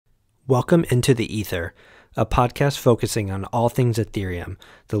Welcome into the Ether, a podcast focusing on all things Ethereum,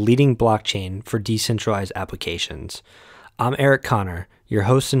 the leading blockchain for decentralized applications. I'm Eric Connor, your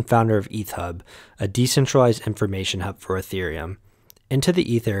host and founder of ETHHub, a decentralized information hub for Ethereum. Into the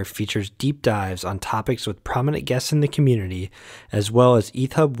Ether features deep dives on topics with prominent guests in the community, as well as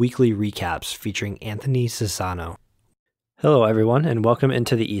ETHHub weekly recaps featuring Anthony Sassano. Hello, everyone, and welcome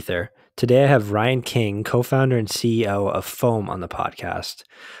into the Ether. Today I have Ryan King, co-founder and CEO of Foam, on the podcast.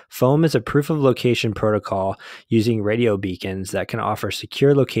 Foam is a proof of location protocol using radio beacons that can offer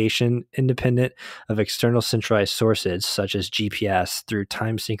secure location independent of external centralized sources such as GPS through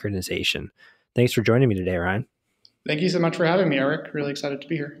time synchronization. Thanks for joining me today, Ryan. Thank you so much for having me, Eric. Really excited to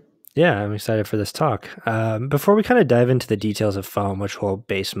be here. Yeah, I'm excited for this talk. Before we kind of dive into the details of Foam, which we'll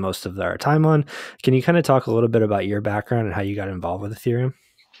base most of our time on, can you kind of talk a little bit about your background and how you got involved with Ethereum?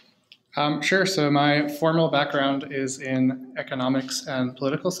 Sure. So my formal background is in economics and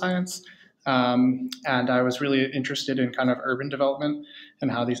political science. And I was really interested in kind of urban development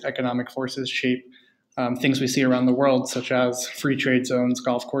and how these economic forces shape things we see around the world, such as free trade zones,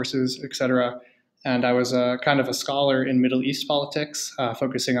 golf courses, etc. And I was kind of a scholar in Middle East politics,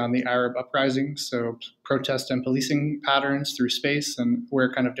 focusing on the Arab uprising, so protest and policing patterns through space and where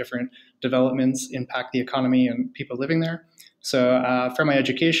kind of different developments impact the economy and people living there. So for my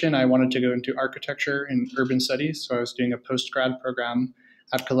education, I wanted to go into architecture and urban studies. So I was doing a post-grad program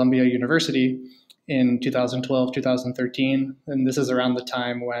at Columbia University in 2012, 2013. And this is around the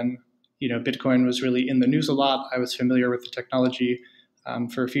time when, Bitcoin was really in the news a lot. I was familiar with the technology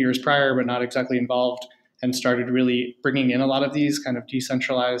for a few years prior, but not exactly involved, and started really bringing in a lot of these kind of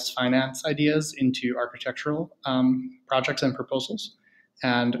decentralized finance ideas into architectural projects and proposals.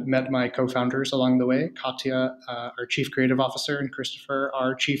 And met my co-founders along the way, Katya, our chief creative officer, and Christopher,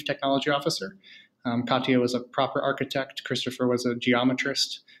 our chief technology officer. Katya was a proper architect. Christopher was a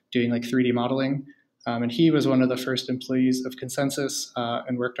geometrist doing like 3D modeling. And he was one of the first employees of ConsenSys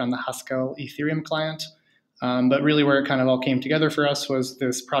and worked on the Haskell Ethereum client. But really where it kind of all came together for us was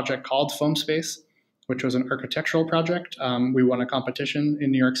this project called Foam Space, which was an architectural project. We won a competition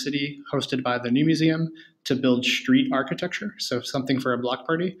in New York City hosted by the New Museum to build street architecture, so something for a block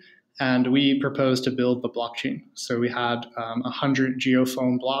party. And we proposed to build the blockchain. So we had 100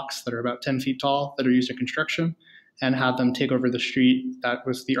 geofoam blocks that are about 10 feet tall that are used in construction and had them take over the street. That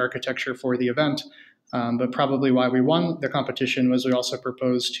was the architecture for the event. But probably why we won the competition was we also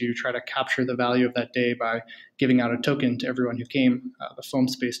proposed to try to capture the value of that day by giving out a token to everyone who came, the Foam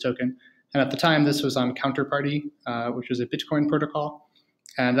Space token. And at the time, this was on Counterparty, which was a Bitcoin protocol.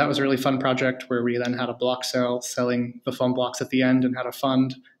 And that was a really fun project where we then had a block sale selling the foam blocks at the end and had a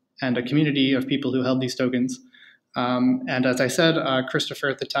fund and a community of people who held these tokens. And as I said, Christopher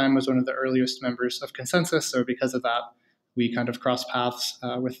at the time was one of the earliest members of ConsenSys. So because of that, we kind of crossed paths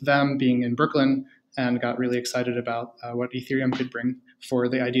with them being in Brooklyn and got really excited about what Ethereum could bring for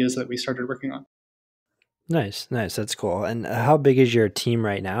the ideas that we started working on. Nice. That's cool. And how big is your team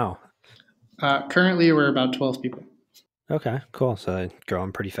right now? Currently, we're about 12 people. Okay, cool. So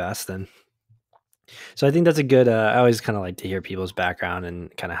growing pretty fast then. So I think that's a good, I always kind of like to hear people's background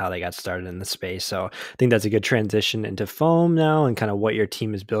and kind of how they got started in the space. So I think that's a good transition into Foam now and kind of what your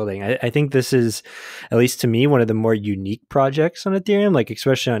team is building. I think this is, at least to me, one of the more unique projects on Ethereum, like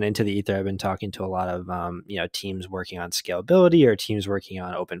especially on Into the Ether. I've been talking to a lot of, teams working on scalability or teams working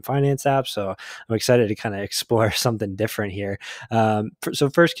on open finance apps. So I'm excited to kind of explore something different here. So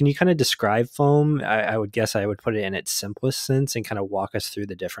first, can you kind of describe Foam? I would guess I would put it in its simplest sense and kind of walk us through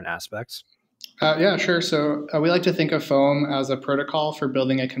the different aspects. Yeah, sure. So we like to think of Foam as a protocol for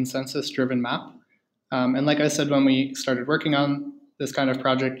building a consensus-driven map. And like I said, when we started working on this kind of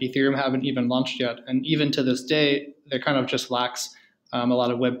project, Ethereum haven't even launched yet. And even to this day, there kind of just lacks a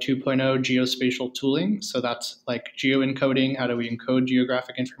lot of Web 2.0 geospatial tooling. So that's like geo-encoding. How do we encode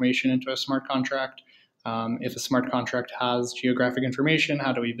geographic information into a smart contract? If a smart contract has geographic information,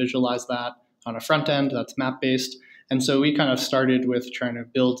 how do we visualize that on a front end that's map-based? And so we kind of started with trying to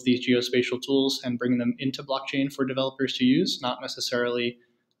build these geospatial tools and bring them into blockchain for developers to use, not necessarily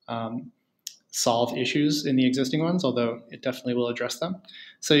solve issues in the existing ones, although it definitely will address them.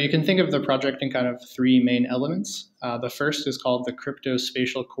 So you can think of the project in kind of three main elements. The first is called the crypto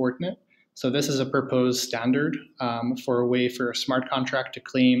spatial coordinate. So this is a proposed standard for a way for a smart contract to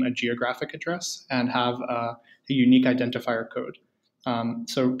claim a geographic address and have a unique identifier code.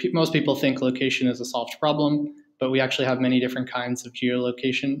 So most people think location is a solved problem, but we actually have many different kinds of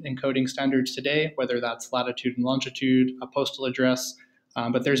geolocation encoding standards today, whether that's latitude and longitude, a postal address,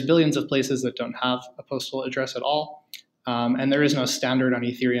 but there's billions of places that don't have a postal address at all. And there is no standard on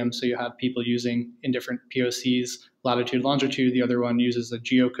Ethereum, so you have people using in different POCs, latitude, longitude. The other one uses a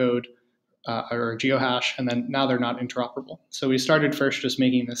geocode. or GeoHash, and then now they're not interoperable. So we started first just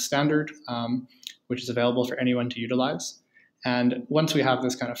making this standard, which is available for anyone to utilize. And once we have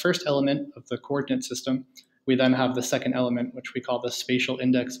this kind of first element of the coordinate system, we then have the second element, which we call the spatial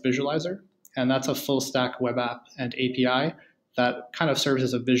index visualizer. And that's a full stack web app and API that kind of serves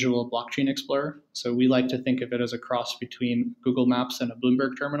as a visual blockchain explorer. So we like to think of it as a cross between Google Maps and a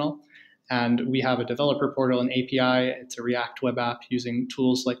Bloomberg terminal. And we have a developer portal and API. It's a React web app using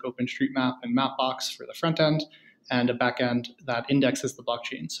tools like OpenStreetMap and Mapbox for the front end, and a backend that indexes the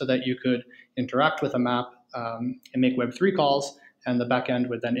blockchain so that you could interact with a map and make Web3 calls, and the backend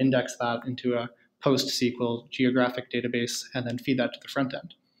would then index that into a PostSQL geographic database and then feed that to the front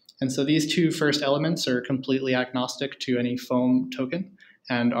end. And so these two first elements are completely agnostic to any Foam token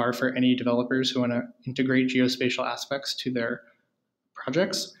and are for any developers who want to integrate geospatial aspects to their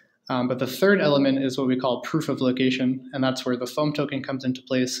projects. But the third element is what we call proof of location, and that's where the Foam token comes into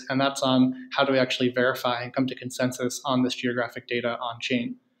place, and that's on how do we actually verify and come to consensus on this geographic data on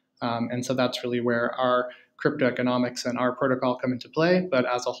chain. And so that's really where our crypto economics and our protocol come into play. But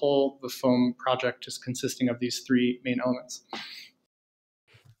as a whole, the Foam project is consisting of these three main elements.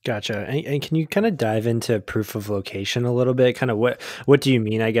 Gotcha. And can you kind of dive into proof of location a little bit? Kind of what do you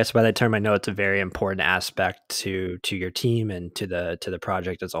mean, I guess, by that term? I know it's a very important aspect to your team and to the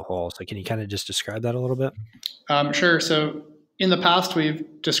project as a whole. So can you kind of just describe that a little bit? Sure. So in the past, we've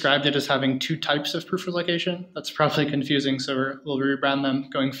described it as having two types of proof of location. That's probably confusing, so we'll rebrand them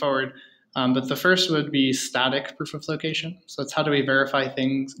going forward. But the first would be static proof of location. So it's how do we verify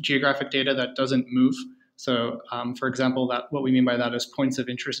things, geographic data that doesn't move. So for example, what we mean by that is points of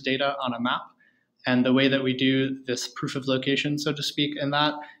interest data on a map. And the way that we do this proof of location, so to speak, in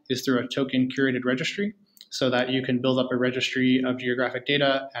that is through a token curated registry, so that you can build up a registry of geographic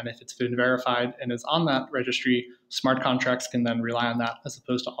data. And if it's been verified and is on that registry, smart contracts can then rely on that as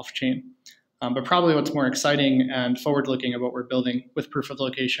opposed to off-chain. But probably what's more exciting and forward-looking of what we're building with proof of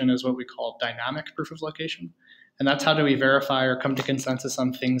location is what we call dynamic proof of location. And that's how do we verify or come to consensus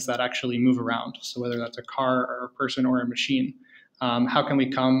on things that actually move around. So whether that's a car or a person or a machine, how can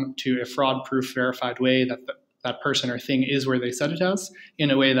we come to a fraud-proof verified way that that person or thing is where they said it is in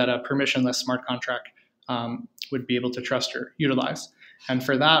a way that a permissionless smart contract would be able to trust or utilize. And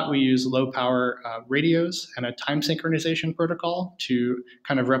for that, we use low power radios and a time synchronization protocol to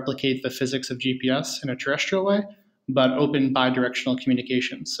kind of replicate the physics of GPS in a terrestrial way, but open bidirectional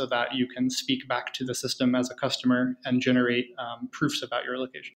communication so that you can speak back to the system as a customer and generate proofs about your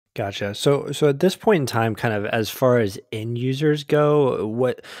location. Gotcha. So at this point in time, kind of as far as end users go,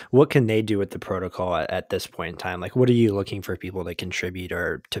 what can they do with the protocol at this point in time? Like, what are you looking for people to contribute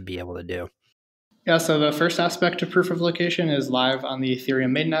or to be able to do? Yeah, so the first aspect of proof of location is live on the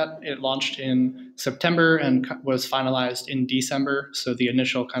Ethereum mainnet. It launched in September and was finalized in December. So the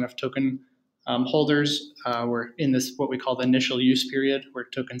initial kind of token holders were in this, what we call the initial use period, where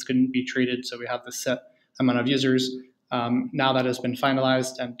tokens couldn't be traded. So we have the set amount of users. Now that has been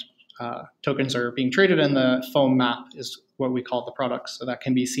finalized and tokens are being traded, and the Foam map is what we call the product. So that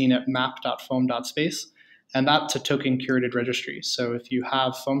can be seen at map.foam.space. And that's a token curated registry. So if you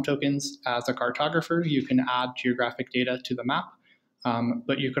have Foam tokens as a cartographer, you can add geographic data to the map.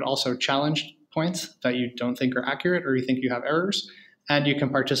 But you could also challenge points that you don't think are accurate or you think you have errors. And you can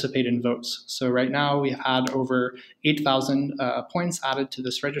participate in votes. So right now we've had over 8,000 points added to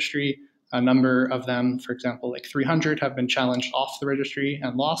this registry. A number of them, for example, like 300 have been challenged off the registry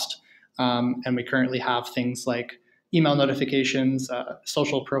and lost. And we currently have things like email notifications,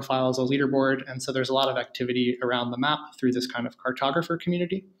 social profiles, a leaderboard. And so there's a lot of activity around the map through this kind of cartographer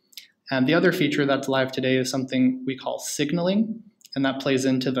community. And the other feature that's live today is something we call signaling. And that plays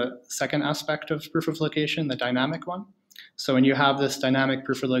into the second aspect of proof of location, the dynamic one. So when you have this dynamic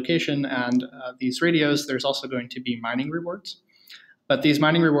proof of location and these radios, there's also going to be mining rewards. But these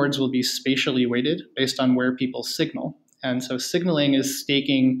mining rewards will be spatially weighted based on where people signal. And so signaling is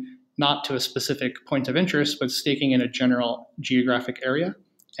staking not to a specific point of interest, but staking in a general geographic area.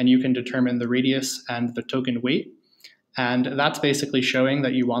 And you can determine the radius and the token weight. And that's basically showing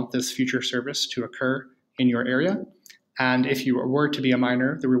that you want this future service to occur in your area. And if you were to be a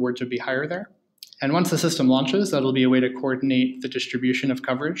miner, the rewards would be higher there. And once the system launches, that'll be a way to coordinate the distribution of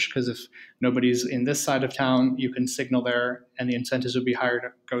coverage, because if nobody's in this side of town, you can signal there and the incentives would be higher to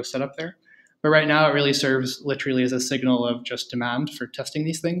go set up there. But right now it really serves literally as a signal of just demand for testing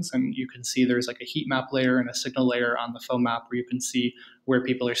these things. And you can see there's like a heat map layer and a signal layer on the Foam map where you can see where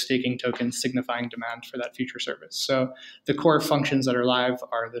people are staking tokens signifying demand for that future service. So the core functions that are live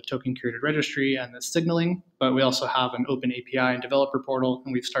are the token curated registry and the signaling, but we also have an open API and developer portal,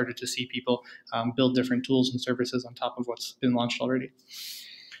 and we've started to see people build different tools and services on top of what's been launched already.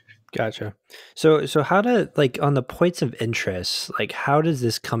 Gotcha. So how to like on the points of interest, like how does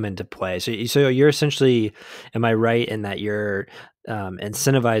this come into play? So you're essentially, am I right in that you're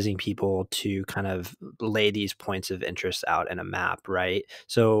incentivizing people to kind of lay these points of interest out in a map, right?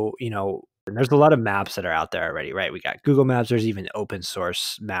 So, and there's a lot of maps that are out there already, right? We got Google Maps, there's even open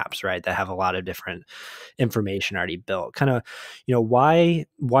source maps, right? That have a lot of different information already built. Kind of, why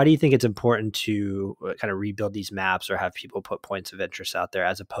do you think it's important to kind of rebuild these maps or have people put points of interest out there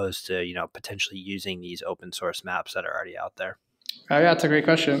as opposed to potentially using these open source maps that are already out there? Yeah, it's a great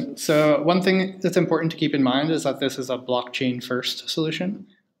question. So one thing that's important to keep in mind is that this is a blockchain first solution.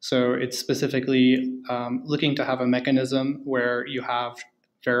 So it's specifically looking to have a mechanism where you have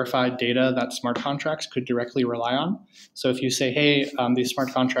verified data that smart contracts could directly rely on. So if you say, hey, these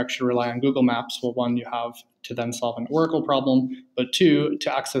smart contracts should rely on Google Maps, well, one, you have to then solve an Oracle problem, but two,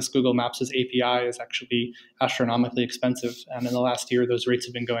 to access Google Maps' API is actually astronomically expensive. And in the last year, those rates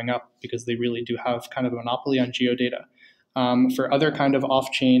have been going up because they really do have kind of a monopoly on geodata. For other kind of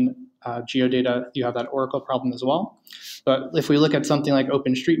off-chain geodata, you have that Oracle problem as well. But if we look at something like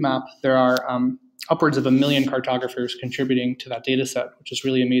OpenStreetMap, there are upwards of 1 million cartographers contributing to that data set, which is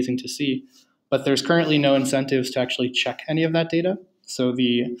really amazing to see. But there's currently no incentives to actually check any of that data. So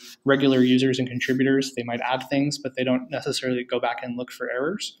the regular users and contributors, they might add things, but they don't necessarily go back and look for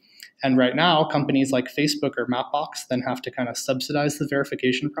errors. And right now, companies like Facebook or Mapbox then have to kind of subsidize the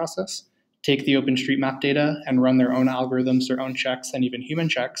verification process, take the OpenStreetMap data and run their own algorithms, their own checks, and even human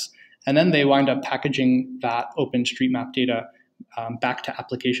checks. And then they wind up packaging that OpenStreetMap data back to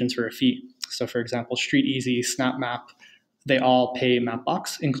applications for a fee. So for example, StreetEasy, SnapMap, they all pay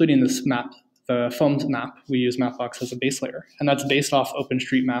Mapbox, including this map, the foamed map. We use Mapbox as a base layer. And that's based off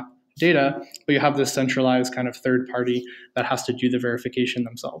OpenStreetMap data, but you have this centralized kind of third party that has to do the verification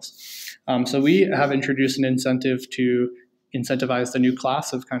themselves. So we have introduced an incentive to incentivize the new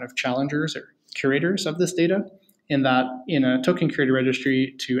class of kind of challengers or curators of this data, in that in a token curator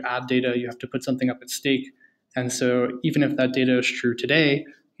registry, to add data, you have to put something up at stake. And so even if that data is true today,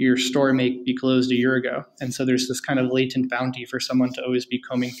 your store may be closed a year ago. And so there's this kind of latent bounty for someone to always be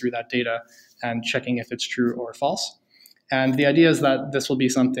combing through that data and checking if it's true or false. And the idea is that this will be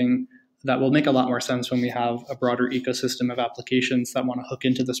something that will make a lot more sense when we have a broader ecosystem of applications that want to hook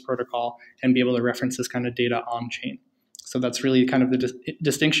into this protocol and be able to reference this kind of data on chain. So that's really kind of the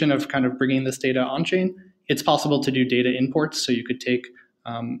distinction of kind of bringing this data on chain. It's possible to do data imports. So you could take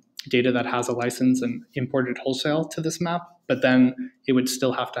data that has a license and import it wholesale to this map, but then it would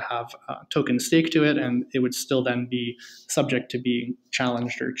still have to have a token stake to it, and it would still then be subject to being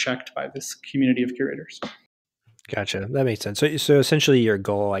challenged or checked by this community of curators. Gotcha. That makes sense. So essentially your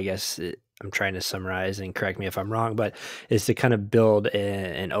goal, I guess, I'm trying to summarize and correct me if I'm wrong, but is to kind of build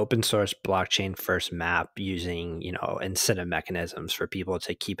an open source blockchain first map using, incentive mechanisms for people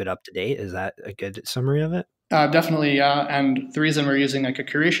to keep it up to date. Is that a good summary of it? Definitely, yeah. And the reason we're using like a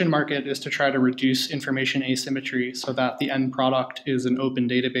curation market is to try to reduce information asymmetry so that the end product is an open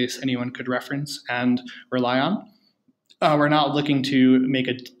database anyone could reference and rely on. We're not looking to make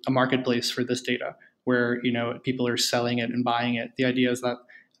a marketplace for this data where people are selling it and buying it. The idea is that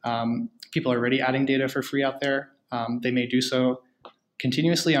people are already adding data for free out there. They may do so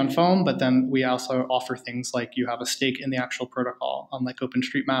continuously on Foam, but then we also offer things like you have a stake in the actual protocol. Unlike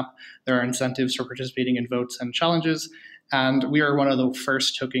OpenStreetMap, there are incentives for participating in votes and challenges. And we are one of the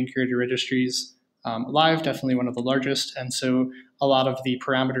first token curator registries live, definitely one of the largest. And so a lot of the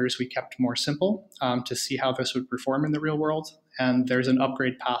parameters we kept more simple to see how this would perform in the real world. And there's an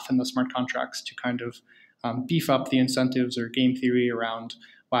upgrade path in the smart contracts to kind of beef up the incentives or game theory around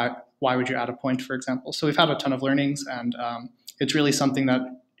why would you add a point, for example. So we've had a ton of learnings, and it's really something that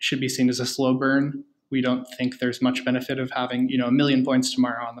should be seen as a slow burn. We don't think there's much benefit of having 1 million points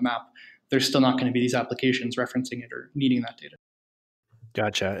tomorrow on the map. There's still not going to be these applications referencing it or needing that data.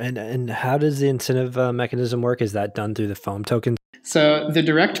 Gotcha. And how does the incentive mechanism work? Is that done through the Foam tokens? So the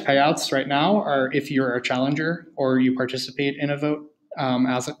direct payouts right now are if you're a challenger or you participate in a vote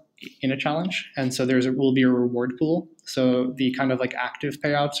in a challenge. And so will be a reward pool. So the kind of like active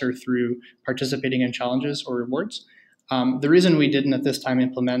payouts are through participating in challenges or rewards. The reason we didn't at this time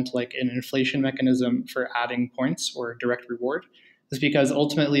implement like an inflation mechanism for adding points or direct reward is because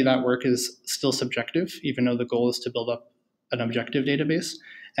ultimately that work is still subjective, even though the goal is to build up an objective database.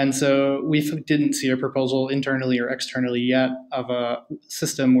 And so we didn't see a proposal internally or externally yet of a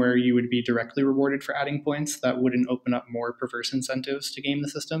system where you would be directly rewarded for adding points that wouldn't open up more perverse incentives to game the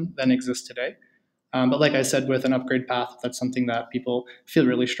system than exists today. But like I said, with an upgrade path, that's something that people feel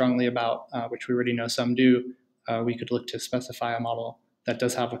really strongly about, which we already know some do. We could look to specify a model that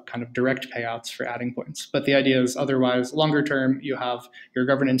does have a kind of direct payouts for adding points. But the idea is otherwise, longer term, you have your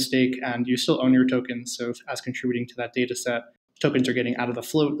governance stake and you still own your tokens. So as contributing to that data set, tokens are getting out of the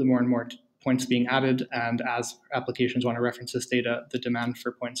float, the more and more points being added. And as applications want to reference this data, the demand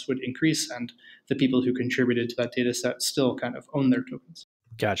for points would increase, and the people who contributed to that data set still kind of own their tokens.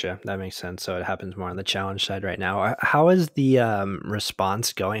 Gotcha. That makes sense. So it happens more on the challenge side right now. How is the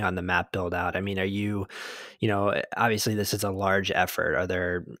response going on the map build out? I mean, are you, obviously this is a large effort. Are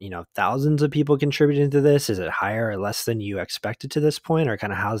there, thousands of people contributing to this? Is it higher or less than you expected to this point? Or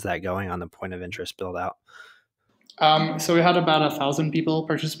kind of how's that going on the point of interest build out? So we had about 1,000 people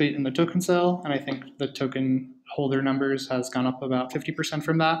participate in the token sale, and I think the token holder numbers has gone up about 50%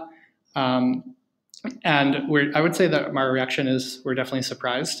 from that. And I would say that my reaction is we're definitely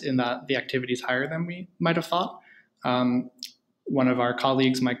surprised in that the activity is higher than we might have thought. One of our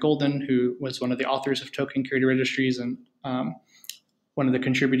colleagues, Mike Golden, who was one of the authors of Token Security Registries and one of the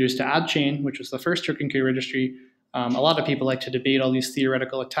contributors to AdChain, which was the first token security registry, a lot of people like to debate all these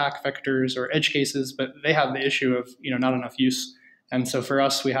theoretical attack vectors or edge cases, but they have the issue of not enough use. And so for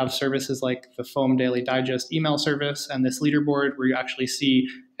us, we have services like the Foam Daily Digest email service and this leaderboard where you actually see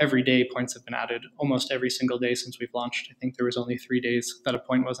every day points have been added, almost every single day since we've launched. I think there was only 3 days that a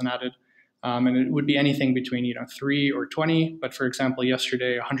point wasn't added. And it would be anything between 3 or 20. But for example,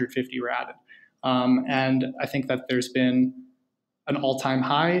 yesterday, 150 were added. And I think that there's been an all-time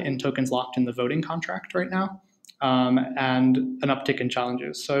high in tokens locked in the voting contract right now, and an uptick in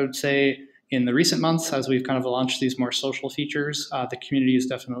challenges. So I would say in the recent months, as we've kind of launched these more social features, the community is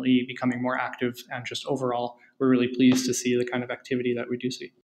definitely becoming more active, and just overall, we're really pleased to see the kind of activity that we do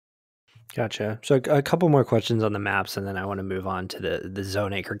see. Gotcha. So a couple more questions on the maps, and then I want to move on to the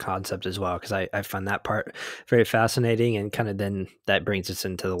zone acre concept as well, because I find that part very fascinating, and kind of then that brings us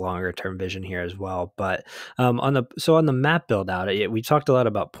into the longer term vision here as well. But on the map build out, we talked a lot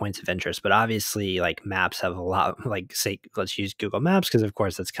about points of interest, but obviously like maps have a lot, like say let's use Google Maps because of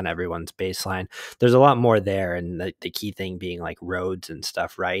course that's kind of everyone's baseline. There's a lot more there, and the key thing being like roads and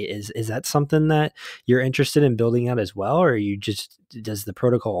stuff, right? Is that something that you're interested in building out as well, or does the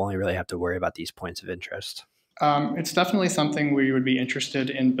protocol only really have to worry about these points of interest? It's definitely something we would be interested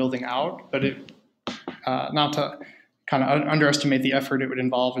in building out, but not to kind of underestimate the effort it would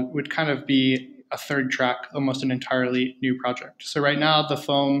involve. It would kind of be a third track, almost an entirely new project. So right now, the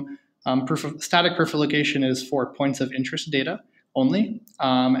Foam static proof of location is for points of interest data only,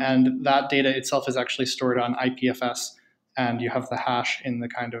 and that data itself is actually stored on IPFS, and you have the hash in the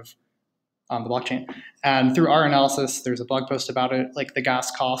kind of on the blockchain. And through our analysis, there's a blog post about it, like the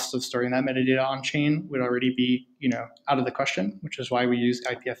gas cost of storing that metadata on chain would already be, out of the question, which is why we use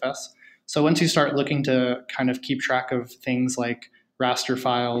IPFS. So once you start looking to kind of keep track of things like raster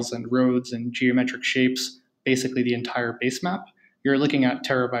files and roads and geometric shapes, basically the entire base map, you're looking at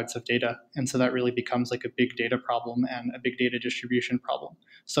terabytes of data. And so that really becomes like a big data problem and a big data distribution problem.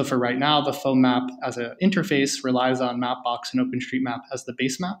 So for right now, the Foam map as an interface relies on Mapbox and OpenStreetMap as the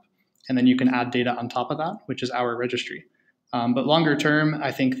base map. And then you can add data on top of that, which is our registry. But longer term,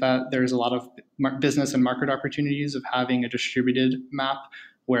 I think that there's a lot of business and market opportunities of having a distributed map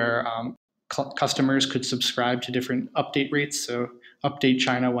where customers could subscribe to different update rates. So update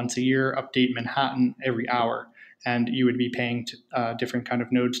China once a year, update Manhattan every hour. And you would be paying different kind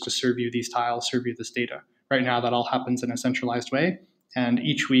of nodes to serve you these tiles, serve you this data. Right now, that all happens in a centralized way. And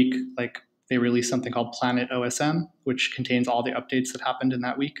each week, they release something called Planet OSM, which contains all the updates that happened in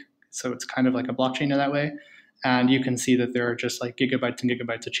that week. So it's kind of like a blockchain in that way. And you can see that there are just like gigabytes and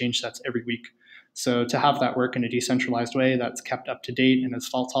gigabytes of change sets every week. So to have that work in a decentralized way that's kept up to date and is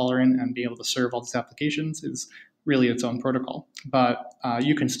fault tolerant and be able to serve all these applications is really its own protocol. But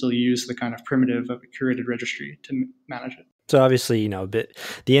you can still use the kind of primitive of a curated registry to manage it. So obviously, the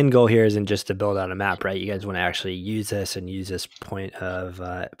end goal here isn't just to build out a map, right? You guys want to actually use this and use this points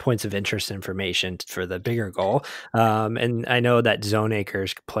of interest information for the bigger goal. And I know that zone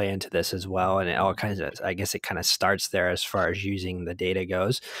acres play into this as well. And I guess it kind of starts there as far as using the data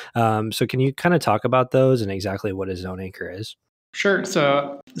goes. So can you kind of talk about those and exactly what a zone acre is? Sure.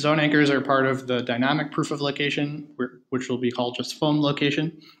 So zone anchors are part of the dynamic proof of location, which will be called just Foam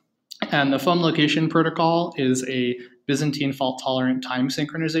location. And the Foam location protocol is a Byzantine fault-tolerant time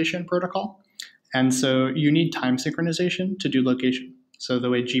synchronization protocol. And so you need time synchronization to do location. So the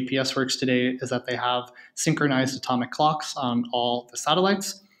way GPS works today is that they have synchronized atomic clocks on all the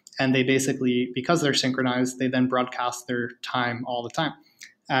satellites. And they basically, because they're synchronized, they then broadcast their time all the time.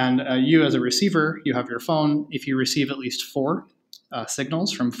 And you as a receiver, you have your phone. If you receive at least 4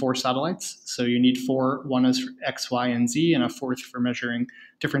 signals from 4 satellites, so you need 4, one is for X, Y, and Z, and a fourth for measuring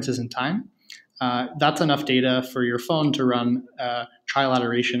differences in time. that's enough data for your phone to run a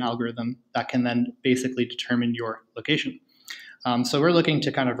trilateration algorithm that can then basically determine your location. So we're looking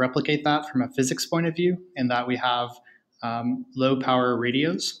to kind of replicate that from a physics point of view, in that we have low power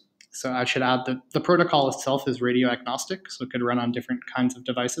radios. So I should add that the protocol itself is radio agnostic, so it could run on different kinds of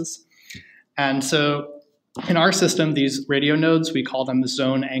devices. And so in our system, these radio nodes, we call them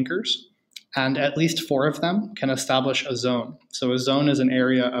zone anchors, and at least 4 of them can establish a zone. So a zone is an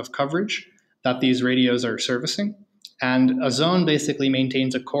area of coverage that these radios are servicing, and a zone basically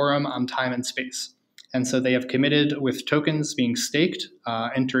maintains a quorum on time and space. And so they have committed with tokens being staked,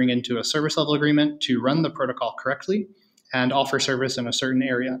 entering into a service level agreement to run the protocol correctly and offer service in a certain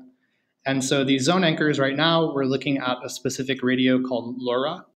area. And so these zone anchors right now, we're looking at a specific radio called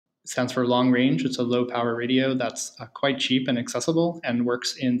LoRa. It stands for long range. It's a low power radio that's quite cheap and accessible and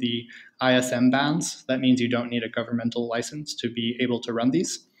works in the ISM bands. That means you don't need a governmental license to be able to run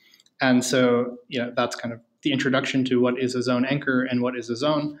these. And so that's kind of the introduction to what is a zone anchor and what is a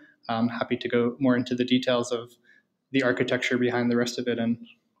zone. I'm happy to go more into the details of the architecture behind the rest of it and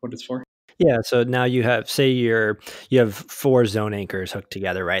what it's for. Yeah, so now you have, say you have 4 zone anchors hooked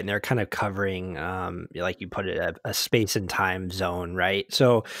together, right? And they're kind of covering, like you put it, a space and time zone, right?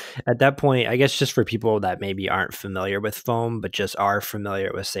 So at that point, I guess just for people that maybe aren't familiar with foam, but just are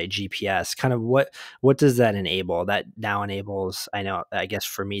familiar with, say, GPS, kind of what does that enable? That now enables, I guess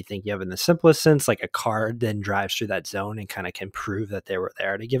for me, thinking of in the simplest sense, like a car then drives through that zone and kind of can prove that they were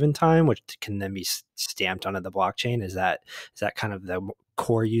there at a given time, which can then be stamped onto the blockchain. Is that kind of the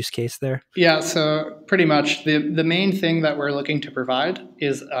core use case there? Yeah, so pretty much the main thing that we're looking to provide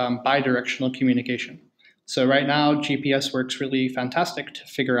is bidirectional communication. So right now, GPS works really fantastic to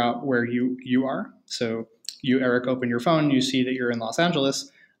figure out where you are. So you, Eric, open your phone, you see that you're in Los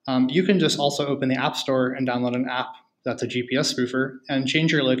Angeles. You can just also open the App Store and download an app that's a GPS spoofer and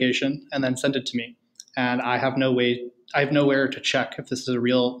change your location and then send it to me. And I have nowhere to check if this is a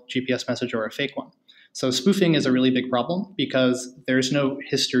real GPS message or a fake one. So spoofing is a really big problem because there's no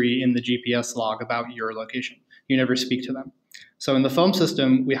history in the GPS log about your location. You never speak to them. So in the foam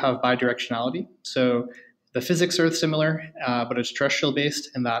system, we have bidirectionality. So the physics are similar, but it's terrestrial based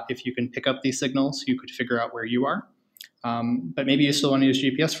in that if you can pick up these signals, you could figure out where you are. But maybe you still want to use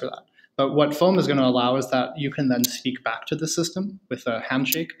GPS for that. But what foam is going to allow is that you can then speak back to the system with a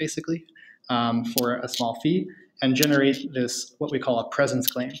handshake, basically, for a small fee, and generate this, what we call a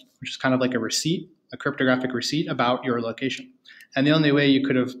presence claim, which is kind of like a receipt, a cryptographic receipt about your location. And the only way you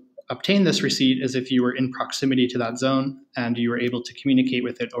could have obtained this receipt is if you were in proximity to that zone and you were able to communicate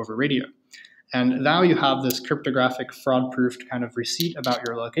with it over radio. And now you have this cryptographic fraud-proofed kind of receipt about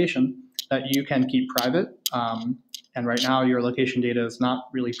your location that you can keep private. And right now your location data is not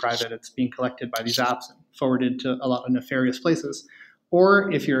really private. It's being collected by these apps and forwarded to a lot of nefarious places.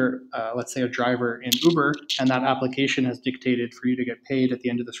 Or if you're, let's say, a driver in Uber and that application has dictated for you to get paid at the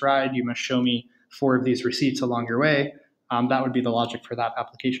end of this ride, you must show me 4 of these receipts along your way, that would be the logic for that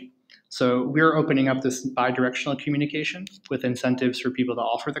application. So we're opening up this bidirectional communication with incentives for people to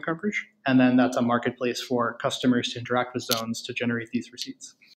offer the coverage. And then that's a marketplace for customers to interact with zones to generate these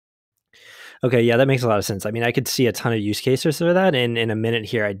receipts. Okay, yeah, that makes a lot of sense. I mean, I could see a ton of use cases for that. And in a minute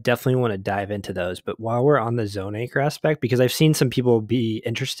here, I definitely want to dive into those. But while we're on the zone anchor aspect, because I've seen some people be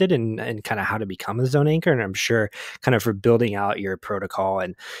interested in kind of how to become a zone anchor. And I'm sure kind of for building out your protocol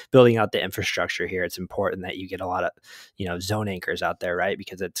and building out the infrastructure here, it's important that you get a lot of, zone anchors out there, right?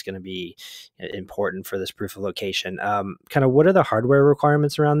 Because it's going to be important for this proof of location. Kind of what are the hardware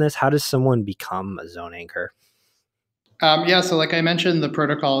requirements around this? How does someone become a zone anchor? So like I mentioned, the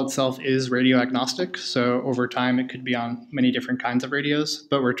protocol itself is radio agnostic. So over time, it could be on many different kinds of radios,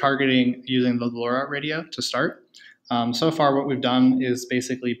 but we're targeting using the LoRa radio to start. So far, what we've done is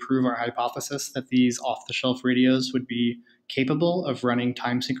basically prove our hypothesis that these off-the-shelf radios would be capable of running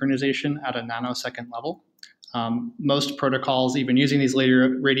time synchronization at a nanosecond level. Most protocols, even using these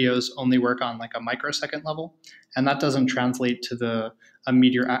later radios, only work on like a microsecond level, and that doesn't translate to a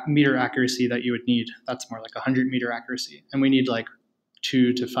meter accuracy that you would need. That's more like 100-meter accuracy, and we need like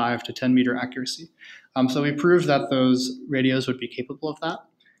 2 to 5 to 10-meter accuracy. So we proved that those radios would be capable of that.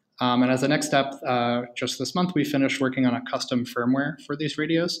 And as a next step, just this month, we finished working on a custom firmware for these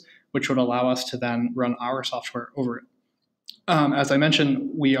radios, which would allow us to then run our software over it. As I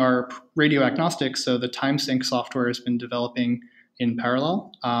mentioned, we are radio agnostic, so the TimeSync software has been developing in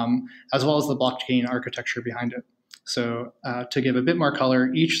parallel, as well as the blockchain architecture behind it. So to give a bit more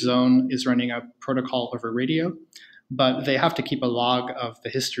color, each zone is running a protocol over radio, but they have to keep a log of the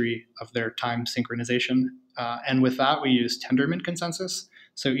history of their time synchronization. And with that, we use Tendermint consensus.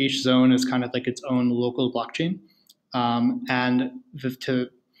 So each zone is kind of like its own local blockchain. And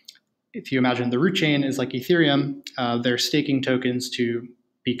if you imagine the root chain is like Ethereum, they're staking tokens to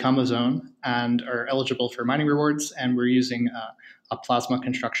become a zone and are eligible for mining rewards. And we're using a Plasma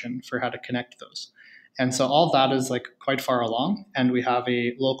construction for how to connect those. And so all that is like quite far along. And we have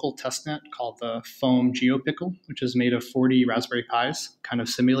a local testnet called the Foam GeoPickle, which is made of 40 Raspberry Pis, kind of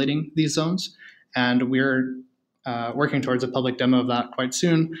simulating these zones. And we're working towards a public demo of that quite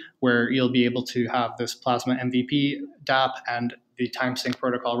soon, where you'll be able to have this Plasma MVP dApp and the time sync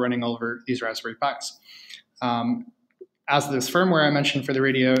protocol running over these Raspberry Pis. As this firmware I mentioned for the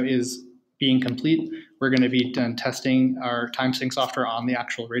radio is being complete, we're going to be done testing our time sync software on the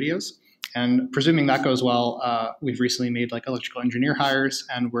actual radios. And presuming that goes well, we've recently made like electrical engineer hires,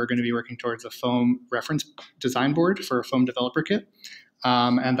 and we're going to be working towards a Foam reference design board for a Foam developer kit.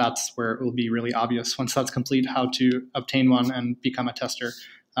 And that's where it will be really obvious once that's complete how to obtain one and become a tester,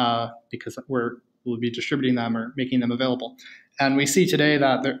 because we'll be distributing them or making them available. And we see today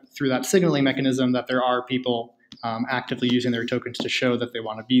that through that signaling mechanism that there are people actively using their tokens to show that they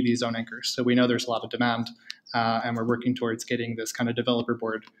want to be these zone anchors. So we know there's a lot of demand, and we're working towards getting this kind of developer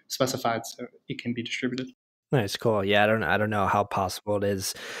board specified so it can be distributed. Nice, cool. Yeah, I don't know how possible it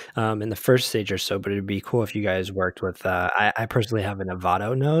is in the first stage or so, but it'd be cool if you guys worked with. I personally have an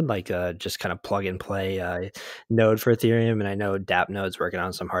Avado node, like just kind of plug and play node for Ethereum, and I know dApp node's working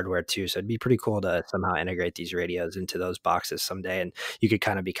on some hardware too. So it'd be pretty cool to somehow integrate these radios into those boxes someday, and you could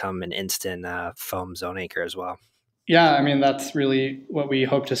kind of become an instant Foam zone anchor as well. Yeah, I mean, that's really what we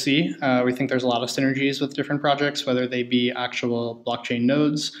hope to see. We think there's a lot of synergies with different projects, whether they be actual blockchain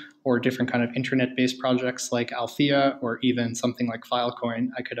nodes or different kind of internet-based projects like Althea, or even something like Filecoin.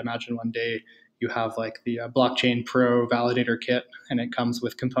 I could imagine one day you have like the Blockchain Pro validator kit, and it comes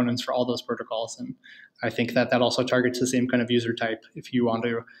with components for all those protocols. And I think that also targets the same kind of user type. If you want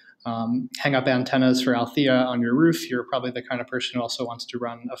to hang up antennas for Althea on your roof, you're probably the kind of person who also wants to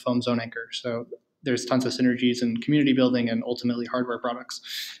run a Foam zone anchor. So there's tons of synergies in community building and ultimately hardware products.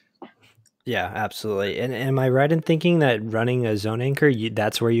 Yeah, absolutely. And am I right in thinking that running a zone anchor,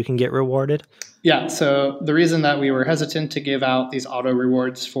 that's where you can get rewarded? Yeah. So the reason that we were hesitant to give out these auto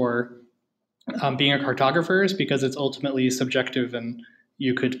rewards for being a cartographer is because it's ultimately subjective, and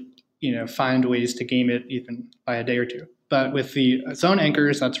you could find ways to game it even by a day or two. But with the zone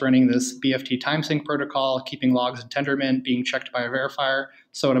anchors, that's running this BFT time sync protocol, keeping logs in Tendermint, being checked by a verifier.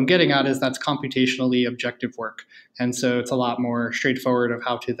 So what I'm getting at is that's computationally objective work. And so it's a lot more straightforward of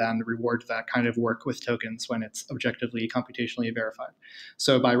how to then reward that kind of work with tokens when it's objectively computationally verified.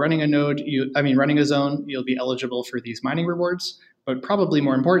 So by running a node, running a zone, you'll be eligible for these mining rewards. But probably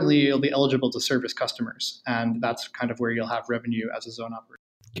more importantly, you'll be eligible to service customers. And that's kind of where you'll have revenue as a zone operator.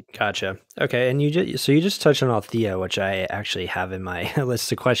 Gotcha. Okay. And you just touched on Althea, which I actually have in my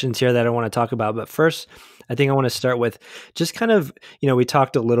list of questions here that I want to talk about. But first, I think I want to start with just kind of, we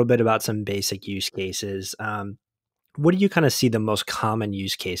talked a little bit about some basic use cases. What do you kind of see the most common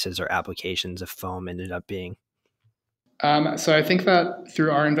use cases or applications of Foam ended up being? So I think that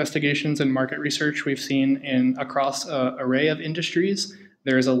through our investigations and market research, we've seen across an array of industries,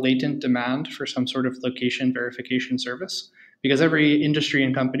 there is a latent demand for some sort of location verification service, because every industry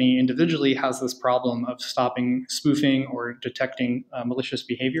and company individually has this problem of stopping spoofing or detecting malicious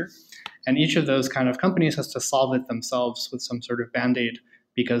behavior. And each of those kind of companies has to solve it themselves with some sort of Band-Aid,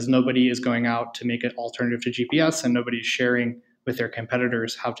 because nobody is going out to make it alternative to GPS, and nobody's sharing with their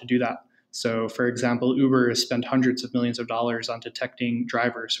competitors how to do that. So, for example, Uber has spent hundreds of millions of dollars on detecting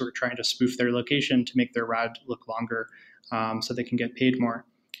drivers who are trying to spoof their location to make their ride look longer, so they can get paid more.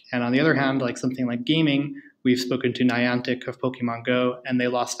 And on the other hand, like something like gaming, we've spoken to Niantic of Pokemon Go, and they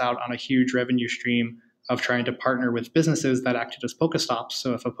lost out on a huge revenue stream of trying to partner with businesses that acted as Pokestops.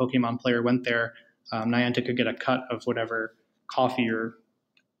 So if a Pokemon player went there, Niantic could get a cut of whatever coffee or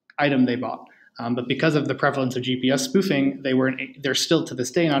item they bought. But because of the prevalence of GPS spoofing, they're still to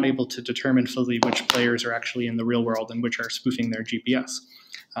this day not able to determine fully which players are actually in the real world and which are spoofing their GPS.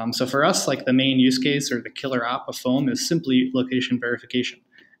 So for us, like the main use case or the killer app of Foam is simply location verification.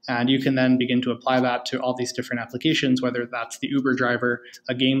 And you can then begin to apply that to all these different applications, whether that's the Uber driver,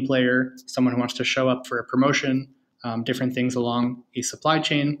 a game player, someone who wants to show up for a promotion, different things along a supply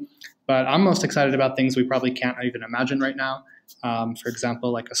chain. But I'm most excited about things we probably can't even imagine right now. For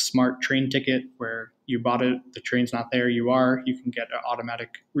example, like a smart train ticket where you bought it, the train's not there, you can get an automatic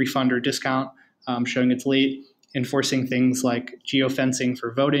refund or discount showing it's late, enforcing things like geofencing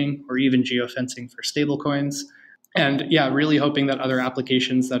for voting or even geofencing for stablecoins. And yeah, really hoping that other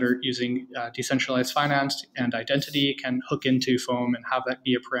applications that are using decentralized finance and identity can hook into Foam and have that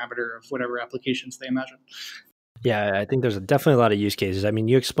be a parameter of whatever applications they imagine. Yeah, I think there's definitely a lot of use cases. I mean,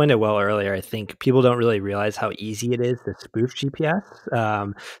 you explained it well earlier. I think people don't really realize how easy it is to spoof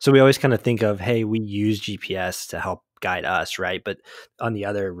GPS. So we always kind of think of, hey, we use GPS to help guide us, right? But on the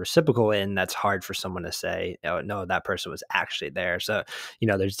other reciprocal end, that's hard for someone to say, oh, no, that person was actually there. So,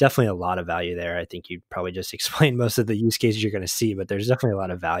 there's definitely a lot of value there. I think you probably just explained most of the use cases you're going to see, but there's definitely a lot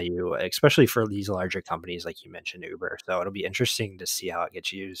of value, especially for these larger companies like you mentioned, Uber. So it'll be interesting to see how it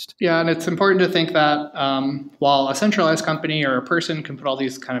gets used. Yeah, and it's important to think that while a centralized company or a person can put all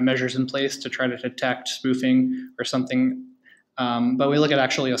these kind of measures in place to try to detect spoofing or something, but we look at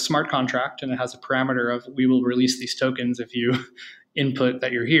actually a smart contract and it has a parameter of we will release these tokens if you input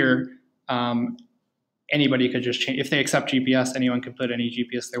that you're here. Anybody could just change. If they accept GPS, anyone can put any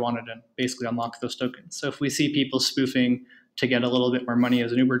GPS they wanted and basically unlock those tokens. So if we see people spoofing to get a little bit more money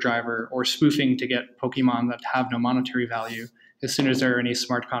as an Uber driver or spoofing to get Pokemon that have no monetary value, as soon as there are any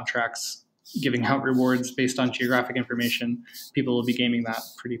smart contracts giving out rewards based on geographic information, people will be gaming that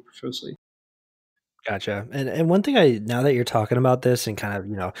pretty profusely. Gotcha. And one thing now that you're talking about this and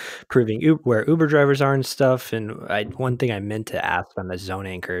kind of, proving where Uber drivers are and stuff, and one thing I meant to ask on the zone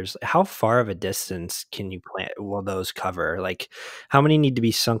anchors, how far of a distance can you plan will those cover? Like how many need to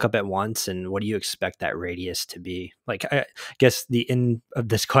be sunk up at once, and what do you expect that radius to be? Like I guess the end of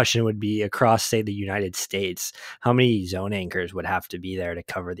this question would be across, say, the United States, how many zone anchors would have to be there to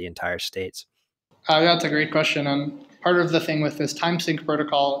cover the entire states? That's a great question. And part of the thing with this time sync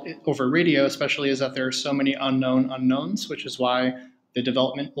protocol over radio, especially, is that there are so many unknown unknowns, which is why the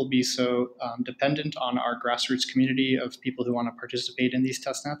development will be so dependent on our grassroots community of people who want to participate in these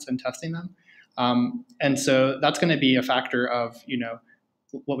test nets and testing them. And so that's going to be a factor of,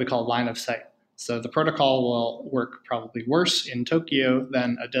 what we call line of sight. So the protocol will work probably worse in Tokyo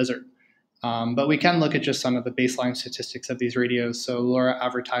than a desert. But we can look at just some of the baseline statistics of these radios. So LoRa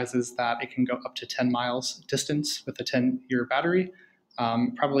advertises that it can go up to 10 miles distance with a 10-year battery,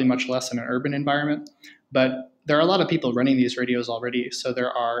 probably much less in an urban environment. But there are a lot of people running these radios already. So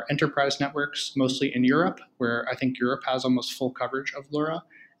there are enterprise networks, mostly in Europe, where I think Europe has almost full coverage of LoRa.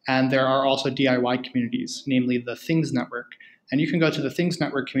 And there are also DIY communities, namely the Things Network. And you can go to the Things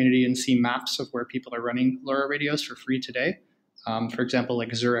Network community and see maps of where people are running LoRa radios for free today. For example,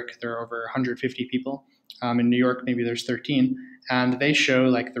 like Zurich, there are over 150 people. In New York, maybe there's 13. And they show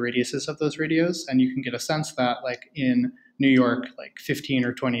like the radiuses of those radios. And you can get a sense that like in New York, like 15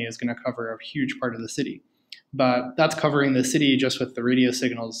 or 20 is going to cover a huge part of the city. But that's covering the city just with the radio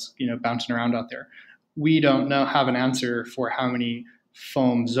signals, bouncing around out there. We don't have an answer for how many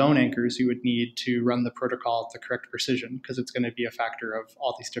foam zone anchors you would need to run the protocol at the correct precision, because it's going to be a factor of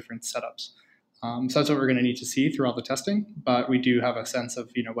all these different setups. So that's what we're going to need to see through all the testing, but we do have a sense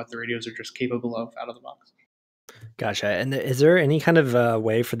of what the radios are just capable of out of the box. Gotcha. And is there any kind of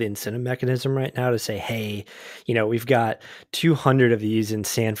way for the incentive mechanism right now to say, hey, we've got 200 of these in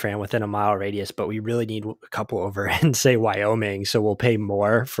San Fran within a mile radius, but we really need a couple over in, say, Wyoming, so we'll pay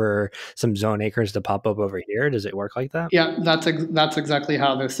more for some zone acres to pop up over here? Does it work like that? Yeah, that's exactly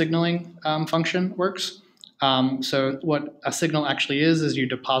how the signaling function works. So what a signal actually is you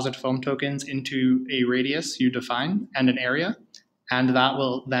deposit foam tokens into a radius you define and an area, and that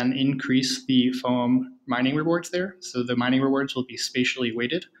will then increase the foam mining rewards there. So the mining rewards will be spatially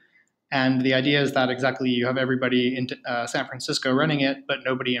weighted. And the idea is that exactly you have everybody in San Francisco running it, but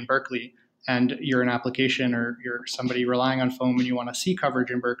nobody in Berkeley. And you're an application or you're somebody relying on foam and you want to see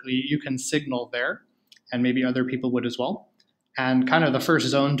coverage in Berkeley, you can signal there, and maybe other people would as well. And kind of the first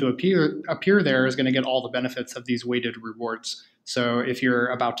zone to appear there is going to get all the benefits of these weighted rewards. So if you're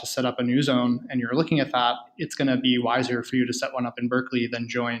about to set up a new zone and you're looking at that, it's going to be wiser for you to set one up in Berkeley than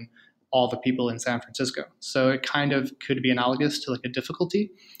join all the people in San Francisco. So it kind of could be analogous to like a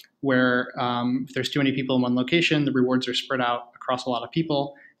difficulty where if there's too many people in one location, the rewards are spread out across a lot of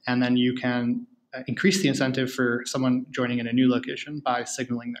people, and then you can increase the incentive for someone joining in a new location by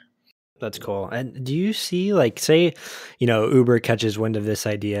signaling there. That's cool. And do you see, like, say, Uber catches wind of this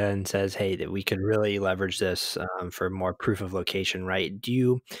idea and says, hey, that we could really leverage this for more proof of location, right? Do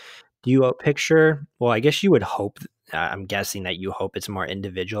you picture, well, I guess you would hope, I'm guessing that you hope it's more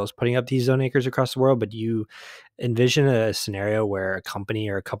individuals putting up these zone acres across the world, but do you envision a scenario where a company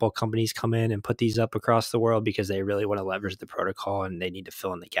or a couple of companies come in and put these up across the world because they really want to leverage the protocol and they need to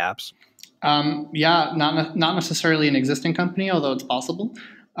fill in the gaps? Yeah, not necessarily an existing company, although it's possible.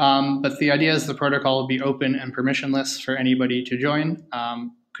 But the idea is the protocol will be open and permissionless for anybody to join.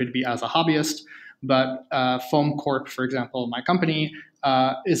 Could be as a hobbyist, but Foam Corp, for example, my company,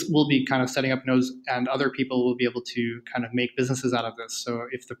 is will be kind of setting up nodes, and other people will be able to kind of make businesses out of this. So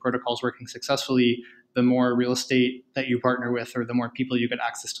if the protocol is working successfully, the more real estate that you partner with, or the more people you get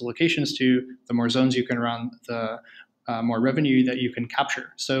access to locations to, the more zones you can run, the more revenue that you can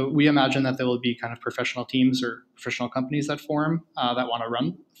capture. So we imagine that there will be kind of professional teams or professional companies that form that want to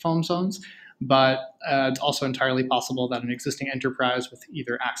run foam zones. But it's also entirely possible that an existing enterprise with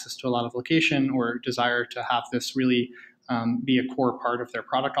either access to a lot of location or desire to have this really be a core part of their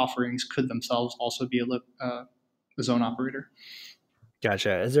product offerings could themselves also be a zone operator.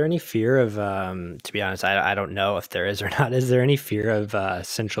 Gotcha. Is there any fear of, to be honest, I don't know if there is or not. Is there any fear of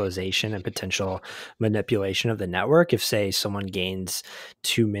centralization and potential manipulation of the network if, say, someone gains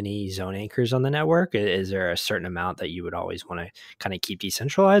too many zone anchors on the network? Is there a certain amount that you would always want to kind of keep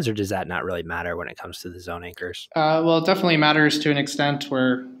decentralized, or does that not really matter when it comes to the zone anchors? Well, it definitely matters to an extent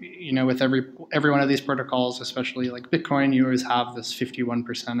where, with every one of these protocols, especially like Bitcoin, you always have this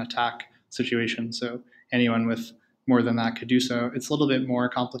 51% attack situation. So anyone with more than that could do so. It's a little bit more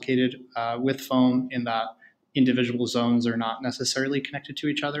complicated with Foam in that individual zones are not necessarily connected to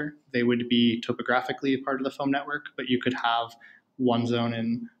each other. They would be topographically part of the Foam network, but you could have one zone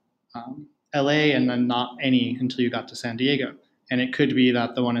in LA and then not any until you got to San Diego. And it could be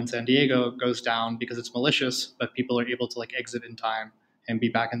that the one in San Diego goes down because it's malicious, but people are able to like exit in time and be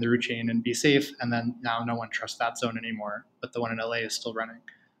back in the root chain and be safe. And then now no one trusts that zone anymore, but the one in LA is still running.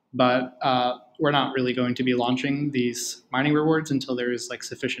 But we're not really going to be launching these mining rewards until there is like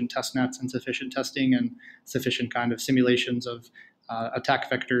sufficient test nets and sufficient testing and sufficient kind of simulations of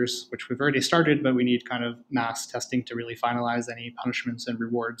attack vectors, which we've already started, but we need kind of mass testing to really finalize any punishments and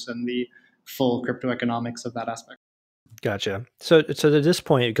rewards and the full crypto economics of that aspect. Gotcha. So to this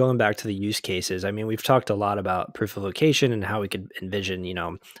point, going back to the use cases, I mean, we've talked a lot about proof of location and how we could envision,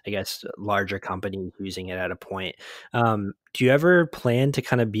 I guess, larger companies using it at a point. Do you ever plan to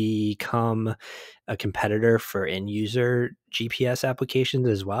kind of become a competitor for end user GPS applications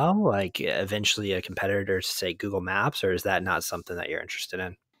as well? Like eventually a competitor to, say, Google Maps, or is that not something that you're interested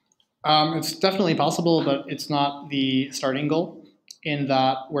in? It's definitely possible, but it's not the starting goal in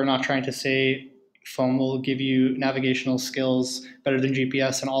that we're not trying to say Foam will give you navigational skills better than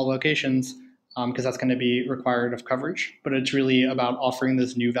GPS in all locations, because that's going to be required of coverage. But it's really about offering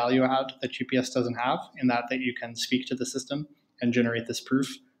this new value add that GPS doesn't have, in that you can speak to the system and generate this proof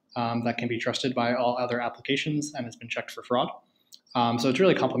that can be trusted by all other applications and has been checked for fraud. So it's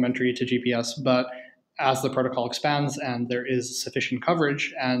really complementary to GPS, but as the protocol expands and there is sufficient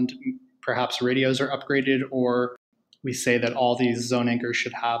coverage and perhaps radios are upgraded, or we say that all these zone anchors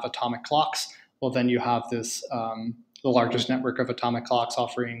should have atomic clocks, well, then you have this the largest network of atomic clocks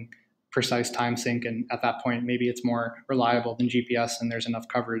offering precise time sync. And at that point, maybe it's more reliable than GPS and there's enough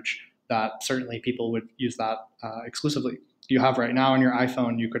coverage that certainly people would use that exclusively. You have right now on your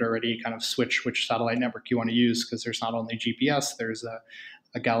iPhone, you could already kind of switch which satellite network you want to use, because there's not only GPS, there's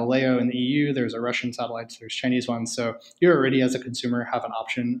a Galileo in the EU, there's a Russian satellites, there's Chinese ones. So you already, as a consumer, have an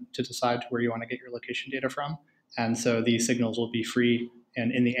option to decide where you want to get your location data from. And so these signals will be free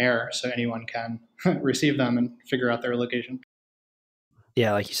and in the air, so anyone can receive them and figure out their location.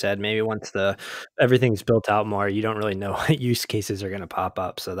 Yeah, like you said, maybe once everything's built out more, you don't really know what use cases are going to pop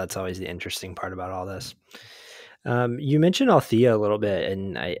up. So that's always the interesting part about all this. You mentioned Althea a little bit,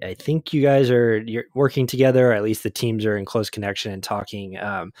 and I think you're working together, or at least the teams are in close connection and talking.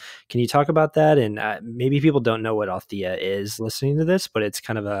 Can you talk about that? And maybe people don't know what Althea is listening to this, but it's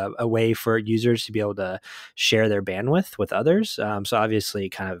kind of a way for users to be able to share their bandwidth with others. So obviously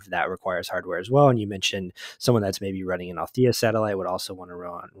kind of that requires hardware as well. And you mentioned someone that's maybe running an Althea satellite would also want to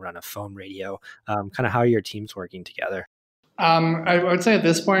run a phone radio. Kind of how are your teams working together? I would say at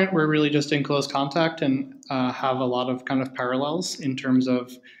this point, we're really just in close contact and have a lot of kind of parallels in terms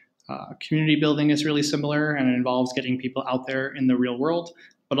of community building is really similar, and it involves getting people out there in the real world,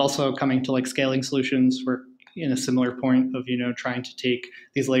 but also coming to like scaling solutions. We're in a similar point of, trying to take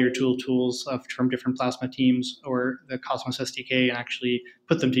these layer tool tools from different Plasma teams or the Cosmos SDK and actually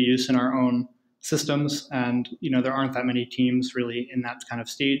put them to use in our own systems. And there aren't that many teams really in that kind of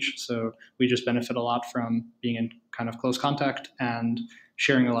stage, so we just benefit a lot from being in kind of close contact and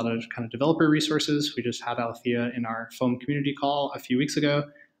sharing a lot of kind of developer resources. We just had Althea in our Foam community call a few weeks ago.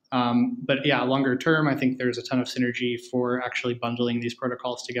 But yeah, longer term, I think there's a ton of synergy for actually bundling these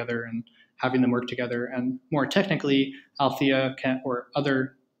protocols together and having them work together. And more technically, Althea or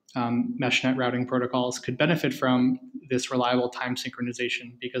other meshnet routing protocols could benefit from this reliable time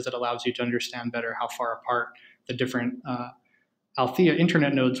synchronization, because it allows you to understand better how far apart the different Althea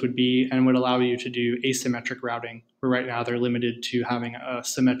internet nodes would be, and would allow you to do asymmetric routing, where right now they're limited to having a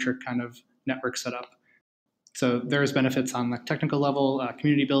symmetric kind of network setup. So there's benefits on the technical level,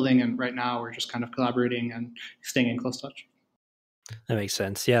 community building, and right now we're just kind of collaborating and staying in close touch. That makes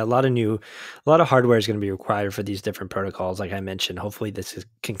sense. Yeah, a lot of hardware is going to be required for these different protocols. Like I mentioned, hopefully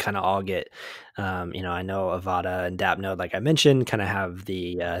can kind of all get, I know Avada and DAppNode, like I mentioned, kind of have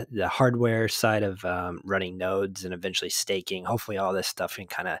the hardware side of running nodes and eventually staking. Hopefully, all this stuff can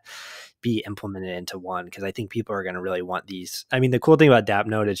kind of be implemented into one, because I think people are going to really want these. I mean, the cool thing about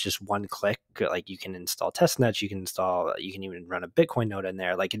DAppNode is just one click. Like you can install testnets, you can even run a Bitcoin node in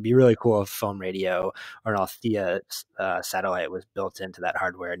there. Like it'd be really cool if Foam Radio or an Althea satellite was built into that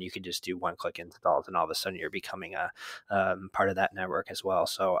hardware, and you could just do one click installs, and all of a sudden you're becoming a part of that network as well.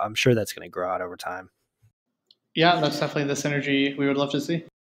 So I'm sure that's going to grow out over time. Yeah, that's definitely the synergy we would love to see.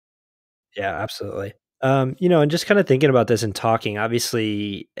 Yeah, absolutely. And just kind of thinking about this and talking,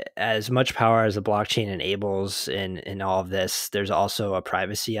 obviously, as much power as the blockchain enables in all of this, there's also a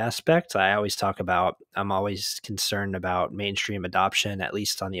privacy aspect. I'm always concerned about mainstream adoption, at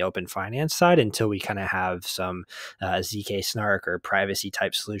least on the open finance side, until we kind of have some ZK Snark or privacy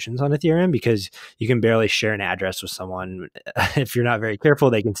type solutions on Ethereum, because you can barely share an address with someone. If you're not very careful,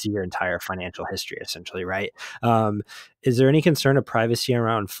 they can see your entire financial history, essentially, right? Is there any concern of privacy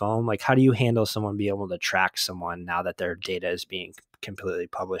around Foam? Like, how do you handle someone being able to track someone now that their data is being completely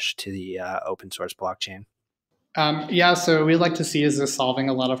published to the open source blockchain? Yeah, so we'd like to see is this solving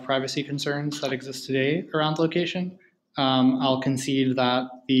a lot of privacy concerns that exist today around location. I'll concede that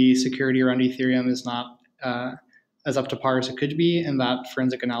the security around Ethereum is not as up to par as it could be. In that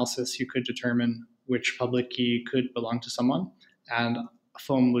forensic analysis, you could determine which public key could belong to someone, and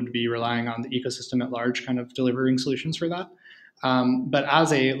Foam would be relying on the ecosystem at large, kind of delivering solutions for that. But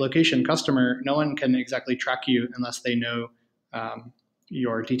as a location customer, no one can exactly track you unless they know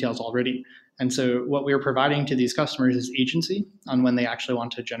your details already. And so what we're providing to these customers is agency on when they actually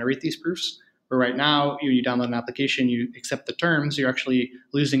want to generate these proofs. Where right now, you download an application, you accept the terms, you're actually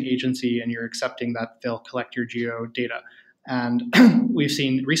losing agency, and you're accepting that they'll collect your geo data. And we've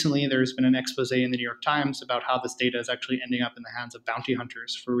seen recently there's been an expose in the New York Times about how this data is actually ending up in the hands of bounty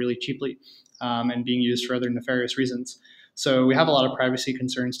hunters for really cheaply, and being used for other nefarious reasons. So we have a lot of privacy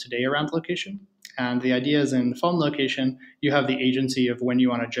concerns today around location. And the idea is in Foam location, you have the agency of when you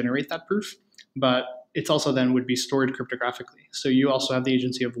want to generate that proof, but it's also then would be stored cryptographically. So you also have the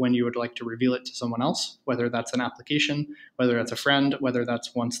agency of when you would like to reveal it to someone else, whether that's an application, whether that's a friend, whether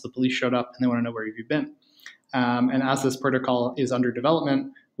that's once the police showed up and they want to know where you've been. And as this protocol is under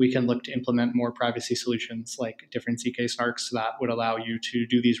development, we can look to implement more privacy solutions like different ZK snarks that would allow you to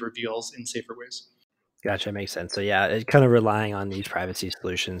do these reveals in safer ways. Gotcha. Makes sense. So yeah, it kind of relying on these privacy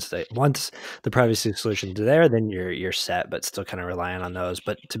solutions that once the privacy solutions are there, then you're set, but still kind of relying on those.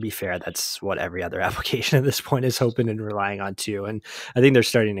 But to be fair, that's what every other application at this point is hoping and relying on too. And I think they're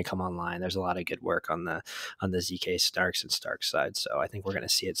starting to come online. There's a lot of good work on the ZK Snarks and Stark side. So I think we're going to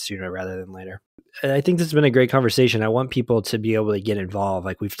see it sooner rather than later. I think this has been a great conversation. I want people to be able to get involved.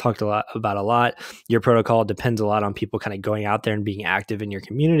 Like we've talked a lot. Your protocol depends a lot on people kind of going out there and being active in your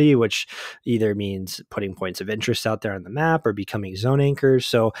community, which either means putting points of interest out there on the map or becoming zone anchors.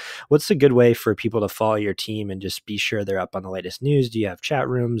 So what's a good way for people to follow your team and just be sure they're up on the latest news? Do you have chat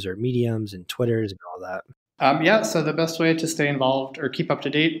rooms or mediums and Twitters and all that? Yeah, so the best way to stay involved or keep up to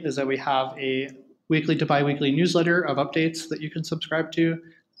date is that we have a weekly to bi-weekly newsletter of updates that you can subscribe to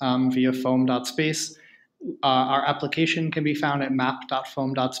via foam.space. Our application can be found at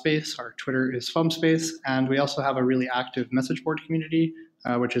map.foam.space. Our Twitter is foamspace. And we also have a really active message board community,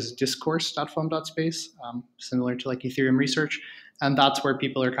 which is discourse.foam.space, similar to like Ethereum research. And that's where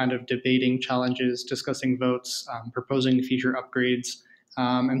people are kind of debating challenges, discussing votes, proposing feature upgrades,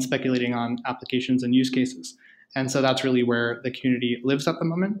 and speculating on applications and use cases. And so that's really where the community lives at the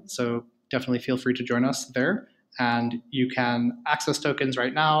moment. So definitely feel free to join us there. And you can access tokens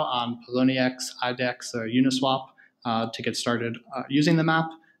right now on Poloniex, IDEX, Uniswap to get started using the map.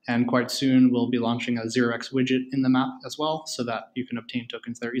 And quite soon, we'll be launching a 0x widget in the map as well so that you can obtain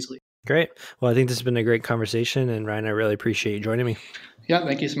tokens there easily. Great. Well, I think this has been a great conversation. And Ryan, I really appreciate you joining me. Yeah,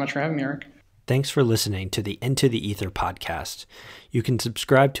 thank you so much for having me, Eric. Thanks for listening to the Into the Ether podcast. You can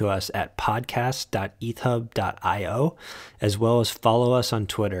subscribe to us at podcast.ethub.io, as well as follow us on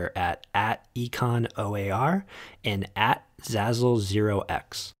Twitter at econoar and at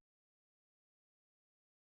Zazzle0x.